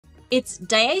It's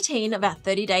day 18 of our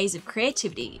 30 days of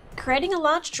creativity. Creating a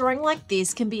large drawing like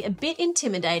this can be a bit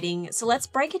intimidating, so let's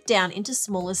break it down into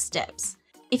smaller steps.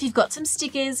 If you've got some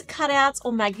stickers, cutouts,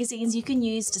 or magazines you can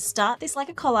use to start this like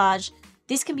a collage,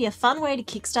 this can be a fun way to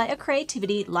kickstart your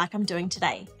creativity like I'm doing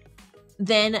today.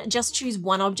 Then just choose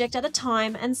one object at a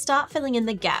time and start filling in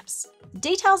the gaps.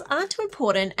 Details aren't too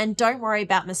important and don't worry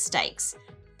about mistakes.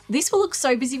 This will look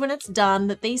so busy when it's done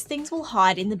that these things will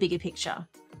hide in the bigger picture.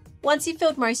 Once you've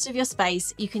filled most of your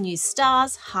space, you can use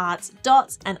stars, hearts,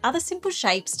 dots, and other simple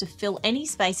shapes to fill any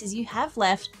spaces you have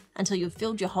left until you've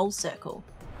filled your whole circle.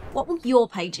 What will your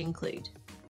page include?